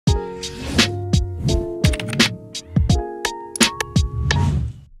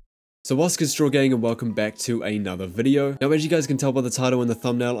So what's good, Straw Gang, and welcome back to another video. Now, as you guys can tell by the title and the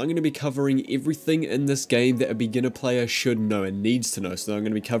thumbnail, I'm going to be covering everything in this game that a beginner player should know and needs to know. So I'm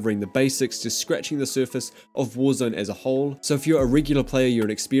going to be covering the basics, just scratching the surface of Warzone as a whole. So if you're a regular player, you're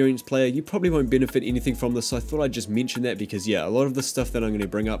an experienced player, you probably won't benefit anything from this. So I thought I'd just mention that because yeah, a lot of the stuff that I'm going to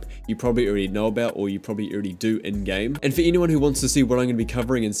bring up, you probably already know about or you probably already do in game. And for anyone who wants to see what I'm going to be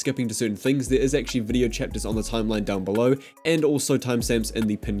covering and skipping to certain things, there is actually video chapters on the timeline down below and also timestamps in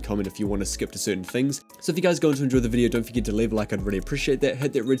the pinned comment if you want to skip to certain things. So if you guys are going to enjoy the video, don't forget to leave a like, I'd really appreciate that.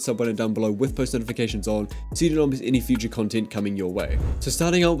 Hit that red sub button down below with post notifications on so you don't miss any future content coming your way. So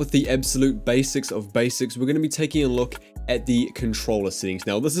starting out with the absolute basics of basics, we're going to be taking a look at the controller settings.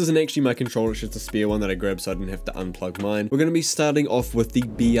 Now this isn't actually my controller, it's just a spare one that I grabbed so I didn't have to unplug mine. We're going to be starting off with the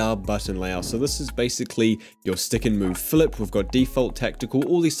BR button layout. So this is basically your stick and move flip. We've got default, tactical,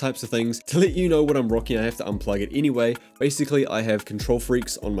 all these types of things. To let you know what I'm rocking, I have to unplug it anyway. Basically I have control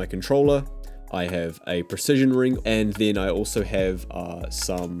freaks on my controller, I have a precision ring, and then I also have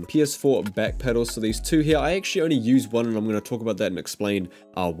some PS4 back pedals. So these two here, I actually only use one and I'm going to talk about that and explain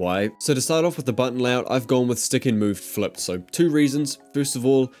why. So to start off with the button layout, I've gone with stick and move flipped. So two reasons. First of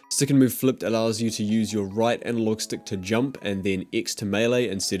all, stick and move flipped allows you to use your right analog stick to jump and then X to melee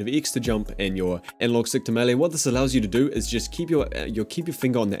instead of X to jump and your analog stick to melee. What this allows you to do is just keep your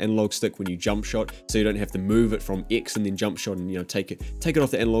finger on the analog stick when you jump shot, so you don't have to move it from X and then jump shot and take it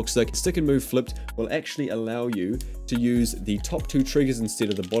off the analog stick. Stick and move flipped will actually allow you to use the top two triggers instead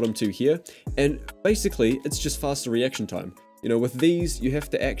of the bottom two here, and basically it's just faster reaction time. With these you have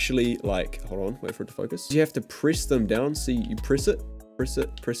to actually hold on, wait for it to focus. You have to press them down. See, you press it.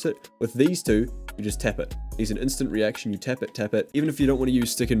 With these two, you just tap it. It's an instant reaction. You tap it. Even if you don't want to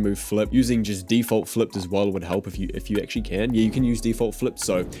use stick and move flip, using just default flipped as well would help if you actually can. Yeah, you can use default flipped,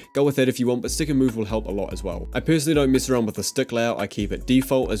 so go with that if you want, but stick and move will help a lot as well. I personally don't mess around with the stick layout. I keep it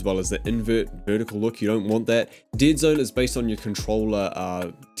default as well as the invert vertical look. You don't want that. Dead zone is based on your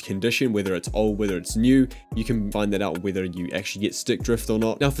controller condition, whether it's old, whether it's new. You can find that out whether you actually get stick drift or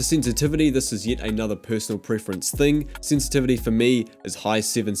not. Now for sensitivity, this is yet another personal preference thing. Sensitivity for me is high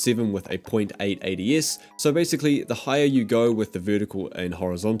 7.7 with a 0.8 ADS. So basically the higher you go with the vertical and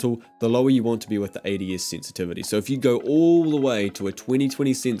horizontal, the lower you want to be with the ADS sensitivity. So if you go all the way to a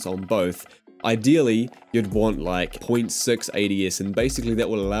 20 cents on both, ideally you'd want like 0.6 ADS, and basically that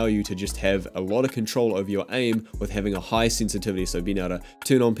will allow you to just have a lot of control over your aim with having a high sensitivity. So being able to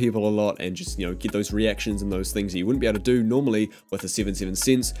turn on people a lot and just get those reactions and those things that you wouldn't be able to do normally with a 7.7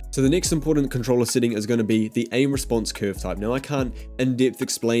 cents. So the next important controller setting is going to be the aim response curve type. Now I can't in depth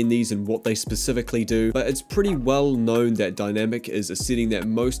explain these and what they specifically do, but it's pretty well known that dynamic is a setting that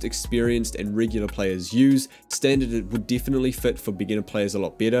most experienced and regular players use. Standard, it would definitely fit for beginner players a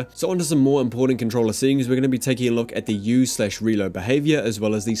lot better. So onto some more important controller settings, we're going to be taking a look at the use/reload behavior as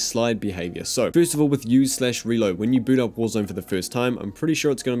well as the slide behavior. So first of all, with use/reload, when you boot up Warzone for the first time, I'm pretty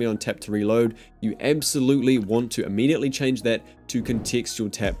sure it's going to be on tap to reload. You absolutely want to immediately change that to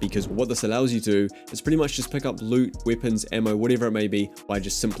contextual tap, because what this allows you to do is pretty much just pick up loot, weapons, ammo, whatever it may be by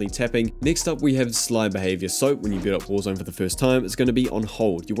just simply tapping. Next up, we have slide behavior. So when you boot up Warzone for the first time, it's going to be on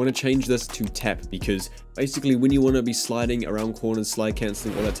hold. You want to change this to tap, because basically when you want to be sliding around corners, slide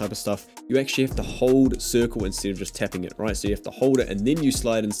canceling, all that type of stuff, you actually have to hold circle instead of just tapping it, right? So you have to hold it and then you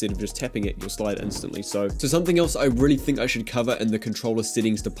slide instead of just tapping it. You'll slide instantly. So something else I really think I should cover in the controller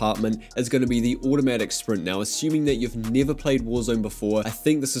settings department is going to be the automatic sprint. Now, assuming that you've never played Warzone before, I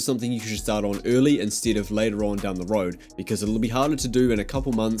think this is something you should start on early instead of later on down the road, because it'll be harder to do in a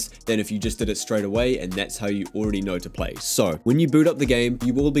couple months than if you just did it straight away and that's how you already know to play. So when you boot up the game,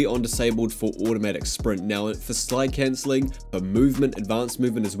 you will be on disabled for automatic sprint. Now for slide cancelling, for movement, advanced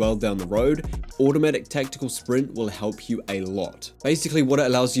movement as well down the road, automatic tactical sprint will help you a lot. Basically what it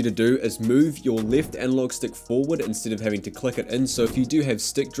allows you to do is move your left analog stick forward instead of having to click it in. So if you do have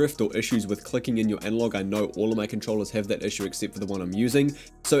stick drift or issues with clicking in your analog, I know all of my controllers have that issue except for the one I'm using.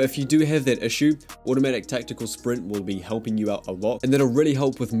 So if you do have that issue, automatic tactical sprint will be helping you out a lot, and that'll really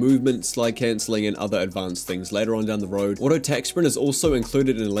help with movement, slide cancelling, and other advanced things later on down the road. Auto tac sprint is also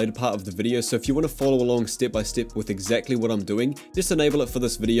included in a later part of the video, so if you want to follow along step by step with exactly what I'm doing, just enable it for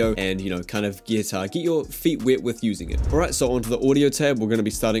this video and kind of get your feet wet with using it. Alright, so onto the audio tab, we're going to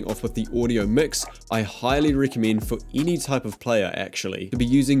be starting off with the audio mix. I highly recommend for any type of player actually to be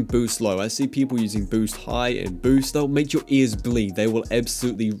using boost low. I see people using boost high and boost, they'll make your ears bleed. They will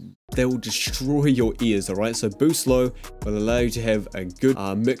absolutely they will destroy your ears, alright? So boost low will allow you to have a good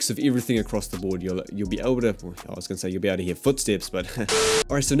mix of everything across the board. You'll be able to, well, I was going to say you'll be able to hear footsteps, but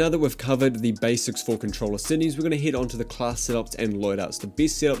alright, so now that we've covered the basics for controller settings, we're going to head on to the class setups and loadouts. The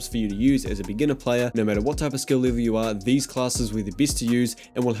best setups for you to use as a beginner player. No matter what type of skill level you are, these classes will be the best to use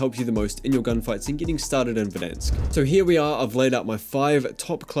and will help you the most in your gunfights and getting started in Verdansk. So here we are, I've laid out my 5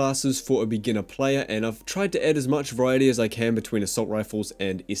 top classes for a beginner player, and I've tried to add as much variety as I can between assault rifles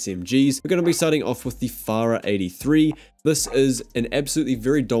and SMGs. We're going to be starting off with the Farah 83. This is an absolutely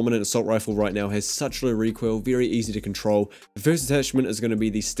very dominant assault rifle right now, has such low recoil, very easy to control. The first attachment is going to be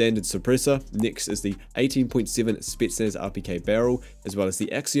the standard suppressor, next is the 18.7 Spetsnaz RPK barrel, as well as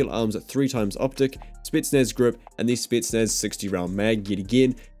the axial arms at 3x optic, Spetsnaz grip, and the Spetsnaz 60 round mag yet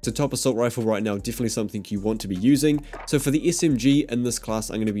again. It's a top assault rifle right now, definitely something you want to be using. So for the SMG in this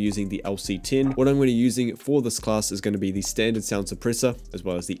class, I'm going to be using the LC10. What I'm going to be using for this class is going to be the standard sound suppressor, as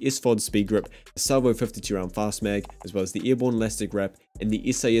well as the SFOD speed grip, the Salvo 52 round fast mag, as well as the airborne elastic wrap, and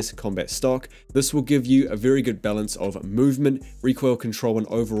the SAS combat stock. This will give you a very good balance of movement, recoil control, and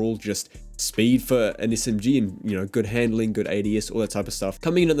overall just speed for an SMG, and you know, good handling, good ADS, all that type of stuff.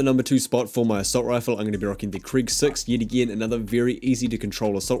 Coming in at the number 2 spot for my assault rifle, I'm going to be rocking the Krieg 6, yet again another very easy to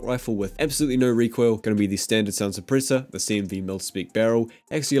control assault rifle with absolutely no recoil. Going to be the standard sound suppressor, the CMV mil-spec barrel,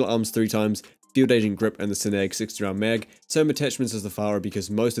 axial arms 3x, field agent grip, and the Snag 60 round mag. Same attachments as the Farah because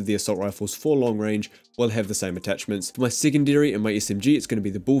most of the assault rifles for long range will have the same attachments. For my secondary and my SMG, it's going to be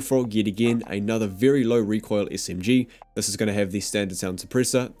the Bullfrog, yet again another very low recoil SMG. This is going to have the standard sound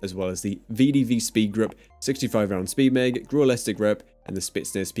suppressor, as well as the VDV speed grip, 65 round speed mag, GRU elastic wrap, and the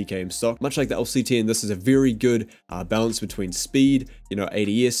Spetsnaz PKM stock. Much like the LC10, this is a very good balance between speed, you know,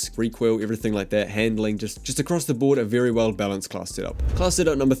 ADS, recoil, everything like that, handling, just across the board, a very well balanced class setup. Class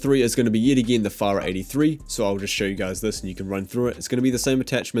setup number 3 is going to be yet again the Farah 83, so I'll just show you guys this and you can run through it. It's going to be the same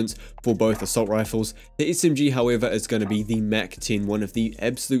attachments for both assault rifles. The SMG, however, is going to be the Mac 10, one of the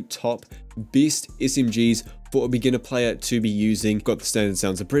absolute top best SMGs for a beginner player to be using. Got the standard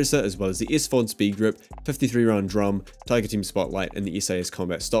sound suppressor, as well as the SFOD speed grip, 53 round drum, Tiger Team spotlight, and the SAS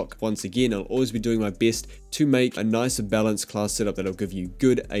combat stock. Once again, I'll always be doing my best to make a nice balanced class setup that'll give you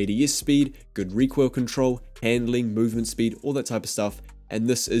good ADS speed, good recoil control, handling, movement speed, all that type of stuff. And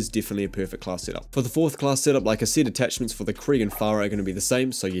this is definitely a perfect class setup. For the 4th class setup, like I said, attachments for the Krieg and Farah are going to be the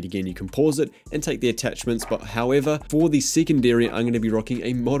same, so yet again you can pause it and take the attachments. But however, for the secondary, I'm going to be rocking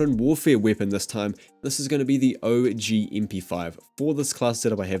a modern warfare weapon this time. This is going to be the OG MP5. For this class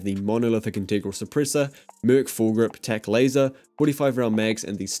setup, I have the monolithic integral suppressor, Merc full grip, tac laser, 45 round mags,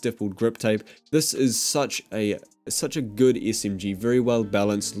 and the stippled grip tape. This is such a good SMG, very well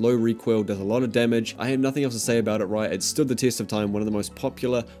balanced, low recoil, does a lot of damage. I have nothing else to say about it, right? It stood the test of time, one of the most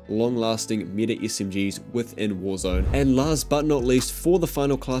popular, long-lasting meta SMGs within Warzone. And last but not least, for the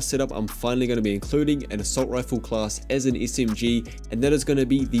final class setup, I'm finally going to be including an assault rifle class as an SMG, and that is going to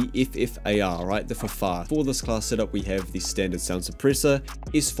be the FFAR, right? The FFAR. For this class setup, we have the standard sound suppressor,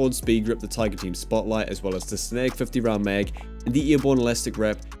 SFOD speed grip, the Tiger Team spotlight, as well as the Snag 50 round mag, and the airborne elastic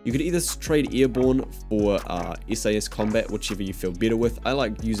wrap. You could either trade airborne for SAS combat, whichever you feel better with. I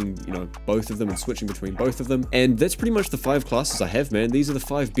like using, you know, both of them and switching between both of them. And that's pretty much the 5 classes I have, man. These are the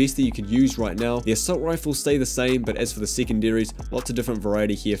 5 best that you could use right now. The assault rifles stay the same, but as for the secondaries, lots of different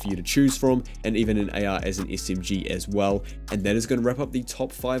variety here for you to choose from, and even an AR as an SMG as well. And that is going to wrap up the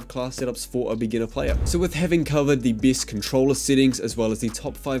top 5 class setups for a beginner player. So with having covered the best controller settings as well as the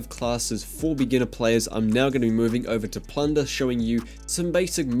top 5 classes for beginner players, I'm now going to be moving over to Plunder, showing you some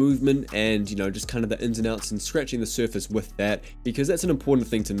basic movement and, you know, just kind of the ins and outs and scratching the surface with that, because that's an important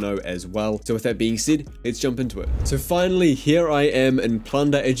thing to know as well. So with that being said, let's jump into it. So finally, here I am in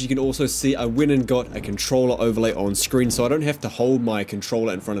Plunder. As you can also see, I went and got a controller overlay on screen, so I don't have to hold my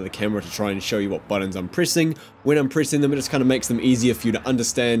controller in front of the camera to try and show you what buttons I'm pressing. When I'm pressing them, it just kind of makes them easier for you to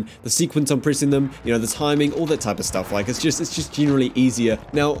understand the sequence I'm pressing them, you know, the timing, all that type of stuff. Like, it's just generally easier.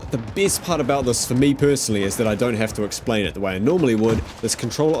 Now, the best part about this for me personally is that I don't have to explain it the way I normally would. This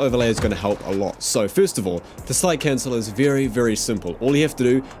controller overlay is going to help a lot. So first of all, the slide cancel is very, very simple. All you have to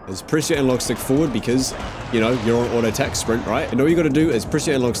do is press your analog stick forward because, you know, you're on auto attack sprint, right? And all you got to do is press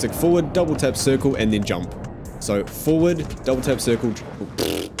your analog stick forward, double tap circle, and then jump. So forward, double tap circle,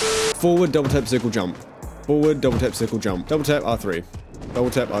 forward, double tap circle, jump. Forward, double tap circle, jump. Double tap R3.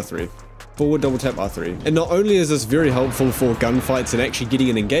 Double tap R3. forward, double tap R3. And not only is this very helpful for gunfights and actually getting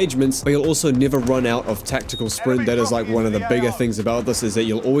in engagements, but you'll also never run out of tactical sprint. That is like one of the bigger things about this, is that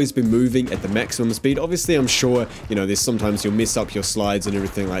you'll always be moving at the maximum speed. Obviously, I'm sure, you know, there's sometimes you'll mess up your slides and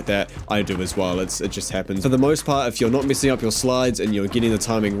everything like that. I do as well. It just happens. For the most part, if you're not messing up your slides and you're getting the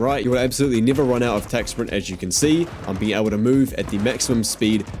timing right, you will absolutely never run out of tac sprint. As you can see, I'm being able to move at the maximum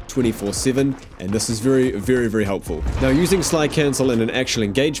speed 24/7, and this is very, very, very helpful. Now, using slide cancel in an actual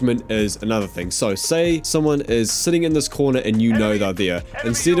engagement is another thing. So say someone is sitting in this corner and you know they're there.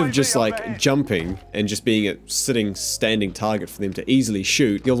 Instead of just like jumping and just being a standing target for them to easily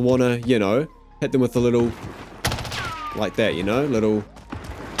shoot, you'll want to, you know, hit them with a little, like that, you know, little.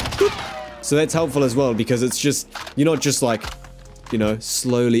 So that's helpful as well, because it's just, you're not just like, you know,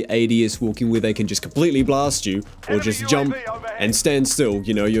 slowly ADS walking where they can just completely blast you, or just jump and stand still.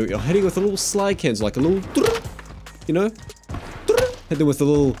 You know, you're hitting with a little slide cancel, like a little, you know, hit them with a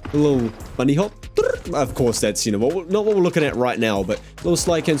little bunny hop. Of course, that's, you know, not what we're looking at right now, but little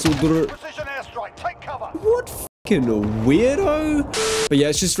slide cancel. What fucking weirdo? But yeah,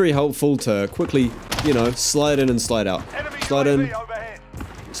 it's just very helpful to quickly, you know, slide in and slide out. Slide in.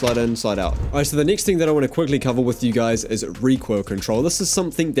 Slide in, slide out. Alright, so the next thing that I want to quickly cover with you guys is recoil control. This is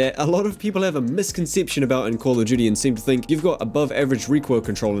something that a lot of people have a misconception about in Call of Duty and seem to think you've got above average recoil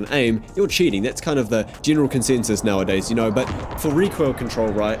control and aim, you're cheating. That's kind of the general consensus nowadays, you know, but for recoil control,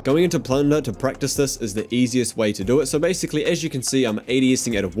 right, going into Plunder to practice this is the easiest way to do it. So basically, as you can see, I'm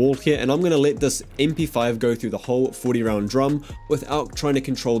ADSing at a wall here, and I'm going to let this MP5 go through the whole 40-round drum without trying to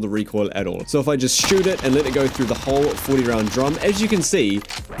control the recoil at all. So if I just shoot it and let it go through the whole 40-round drum, as you can see,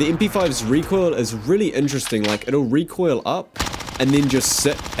 the MP5's recoil is really interesting. Like, it'll recoil up and then just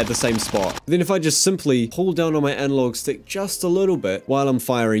sit at the same spot. Then if I just simply hold down on my analog stick just a little bit while I'm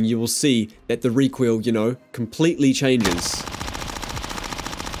firing, you will see that the recoil, you know, completely changes.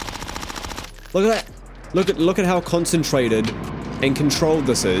 Look at that. Look at how concentrated and controlled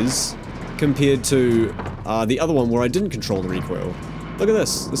this is compared to the other one where I didn't control the recoil. Look at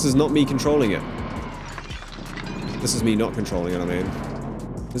this. This is not me controlling it. This is me not controlling it, I mean.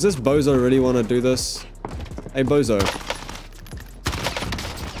 Does this bozo really want to do this? Hey, bozo.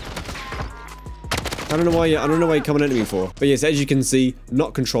 I don't know why you're coming at me for. But yes, as you can see,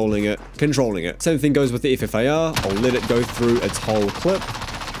 not controlling it, controlling it. Same thing goes with the FFAR. I'll let it go through its whole clip.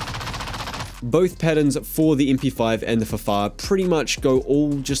 Both patterns for the MP5 and the FFAR pretty much go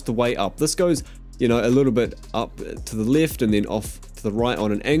all just the way up. This goes, you know, a little bit up to the left and then off to the right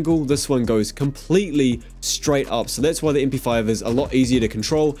on an angle. This one goes completely straight up. So that's why the MP5 is a lot easier to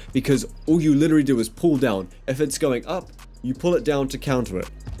control, because all you literally do is pull down. If it's going up, you pull it down to counter it.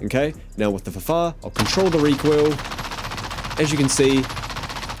 Okay, now with the FFAR, I'll control the recoil. As you can see,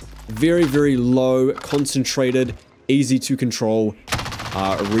 very, very low, concentrated, easy to control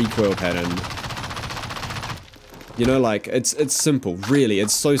recoil pattern. You know, like, it's simple, really,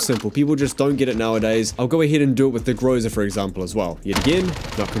 it's so simple. People just don't get it nowadays. I'll go ahead and do it with the Groza, for example, as well. Yet again,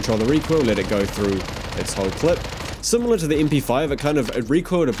 not control the recoil, let it go through its whole clip. Similar to the MP5, it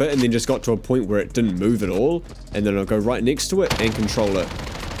recoiled a bit and then just got to a point where it didn't move at all. And then I'll go right next to it and control it.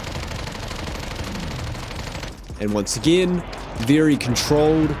 And once again, very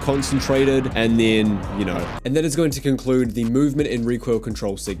controlled, concentrated, and then, you know. And that is going to conclude the movement and recoil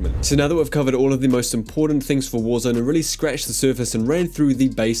control segment. So now that we've covered all of the most important things for Warzone and really scratched the surface and ran through the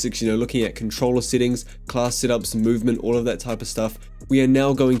basics, you know, looking at controller settings, class setups, movement, all of that type of stuff, we are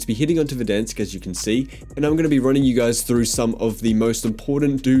now going to be heading onto Verdansk, as you can see, and I'm going to be running you guys through some of the most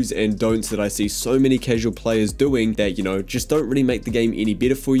important do's and don'ts that I see so many casual players doing that, you know, just don't really make the game any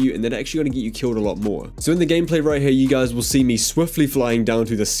better for you, and that are actually going to get you killed a lot more. So in the gameplay right here, you guys will see me swiftly flying down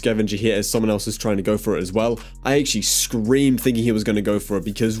to the scavenger here as someone else is trying to go for it as well. I actually screamed thinking he was going to go for it,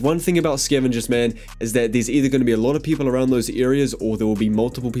 because one thing about scavengers, man, is that there's either going to be a lot of people around those areas or there will be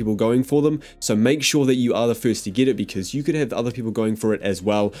multiple people going for them. So make sure that you are the first to get it, because you could have other people going for it as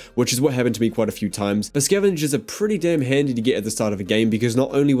well, which is what happened to me quite a few times. But scavengers are pretty damn handy to get at the start of a game, because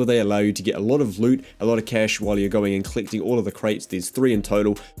not only will they allow you to get a lot of loot, a lot of cash while you're going and collecting all of the crates. There's 3 in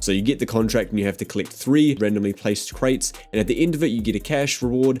total, so you get the contract and you have to collect 3 randomly placed crates, and at the end of it you get a cash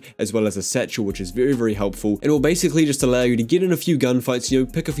reward as well as a satchel, which is very, very helpful. It will basically just allow you to get in a few gunfights, you know,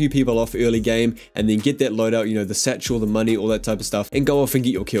 pick a few people off early game, and then get that loadout, you know, the satchel, the money, all that type of stuff, and go off and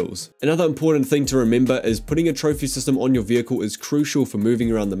get your kills. Another important thing to remember is putting a trophy system on your vehicle is crucial for moving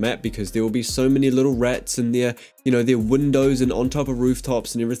around the map, because there will be so many little rats in there, you know, their windows and on top of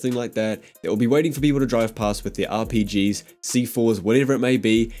rooftops and everything like that, that will be waiting for people to drive past with their RPGs, C4s, whatever it may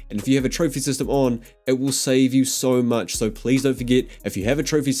be. And if you have a trophy system on, it will save you so much. So please don't forget, if you have a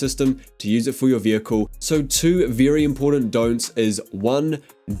trophy system, to use it for your vehicle. So 2 very important don'ts is 1,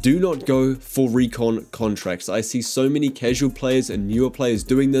 do not go for recon contracts. I see so many casual players and newer players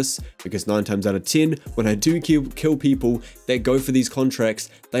doing this because 9 times out of 10, when I do kill people that go for these contracts,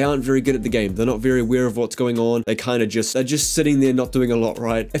 they aren't very good at the game. They're not very aware of what's going on. They're just sitting there not doing a lot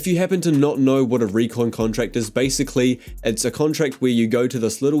right. If you happen to not know what a recon contract is, basically it's a contract where you go to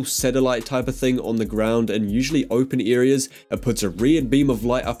this little satellite type of thing on the ground and usually open areas. It puts a red beam of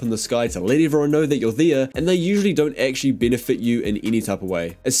light up in the sky to let everyone know that you're there, and they usually don't actually benefit you in any type of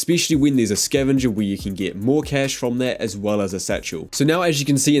way, especially when there's a scavenger where you can get more cash from that as well as a satchel. So now, as you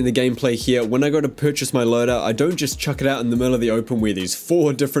can see in the gameplay here, when I go to purchase my loadout, I don't just chuck it out in the middle of the open where there's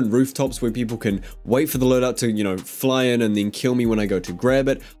 4 different rooftops where people can wait for the loadout to, you know, fly in and then kill me when I go to grab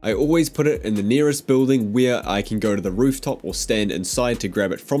it. I always put it in the nearest building where I can go to the rooftop or stand inside to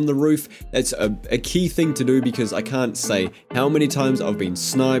grab it from the roof. That's a key thing to do because I can't say how many times I've been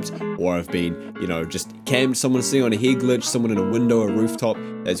sniped or I've been, you know, just camped, someone sitting on a head glitch, someone in a window, a rooftop,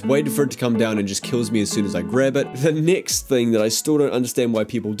 that's waited for it to come down and just kills me as soon as I grab it. The next thing that I still don't understand why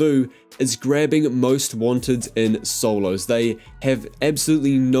people do is grabbing most wanted in solos. They have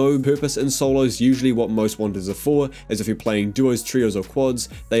absolutely no purpose in solos. Usually what most wanted are for is if you're playing duos, trios, or quads,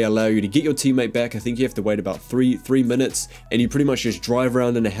 they allow you to get your teammate back. I think you have to wait about three minutes, and you pretty much just drive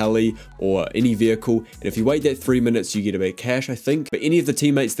around in a heli or any vehicle, and if you wait that 3 minutes, you get a bit of cash, I think. But any of the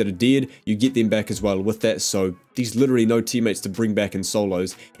teammates that are dead, you get them back as well with that. So there's literally no teammates to bring back in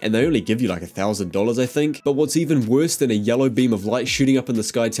solos, and they only give you like $1,000, I think. But what's even worse than a yellow beam of light shooting up in the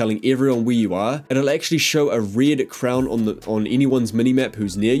sky telling everyone where you are, it'll actually show a red crown on anyone's minimap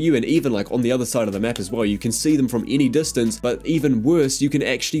who's near you, and even like on the other side of the map as well. You can see them from any distance, but even worse, you can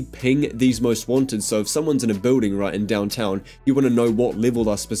actually ping these most wanted. So if someone's in a building right in downtown, you want to know what level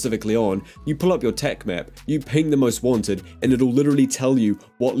they're specifically on, you pull up your tac map, you ping the most wanted, and it'll literally tell you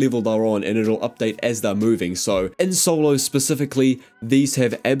what level they're on, and it'll update as they're moving. So in solos specifically, these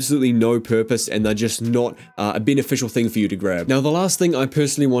have absolutely no purpose, and they're just not a beneficial thing for you to grab. Now, the last thing I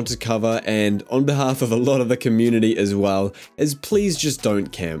personally want to cover, and on behalf of a lot of the community as well, is please just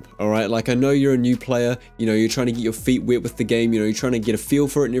don't camp. All right, like, I know you're a new player, you know, you're trying to get your feet wet with the game, you know, you're trying to get a feel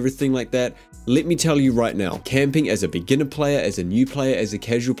for it and everything like that. Let me tell you right now, camping as a beginner player, as a new player, as a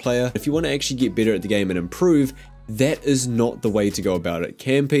casual player, if you want to actually get better at the game and improve, that is not the way to go about it.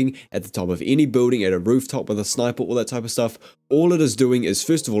 Camping at the top of any building, at a rooftop with a sniper, all that type of stuff, all it is doing is,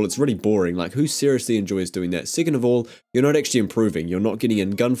 first of all, it's really boring. Like, who seriously enjoys doing that? Second of all, you're not actually improving. You're not getting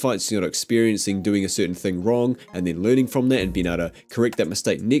in gunfights. You're not experiencing doing a certain thing wrong and then learning from that and being able to correct that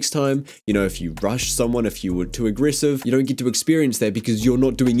mistake next time. You know, if you rush someone, if you were too aggressive, you don't get to experience that because you're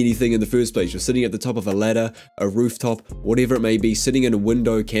not doing anything in the first place. You're sitting at the top of a ladder, a rooftop, whatever it may be, sitting in a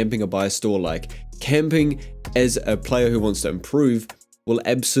window, camping or by a store. Like, camping as a player who wants to improve will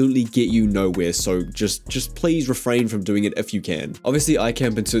absolutely get you nowhere. So just please refrain from doing it if you can. Obviously, I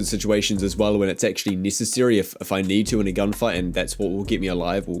camp in certain situations as well when it's actually necessary, if I need to in a gunfight, and that's what will get me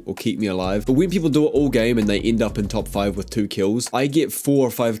alive or keep me alive. But when people do it all game and they end up in top 5 with 2 kills, I get 4 or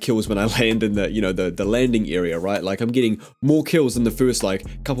 5 kills when I land in the, you know, the landing area, right? Like, I'm getting more kills in the first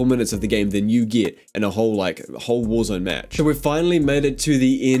like couple minutes of the game than you get in a whole Warzone match. So we've finally made it to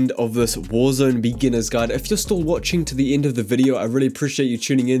the end of this Warzone beginner's guide. If you're still watching to the end of the video, I really appreciate you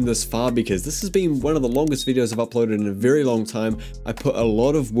tuning in this far, because this has been one of the longest videos I've uploaded in a very long time. I put a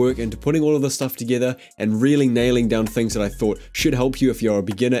lot of work into putting all of this stuff together and really nailing down things that I thought should help you if you're a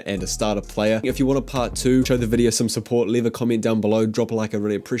beginner and a starter player. If you want a part 2, show the video some support, leave a comment down below, drop a like, I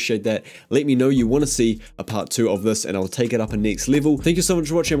really appreciate that. Let me know you want to see a part 2 of this and I'll take it up a next level. Thank you so much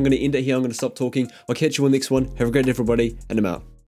for watching. I'm going to end it here. I'm going to stop talking. I'll catch you on the next one. Have a great day, everybody, and I'm out.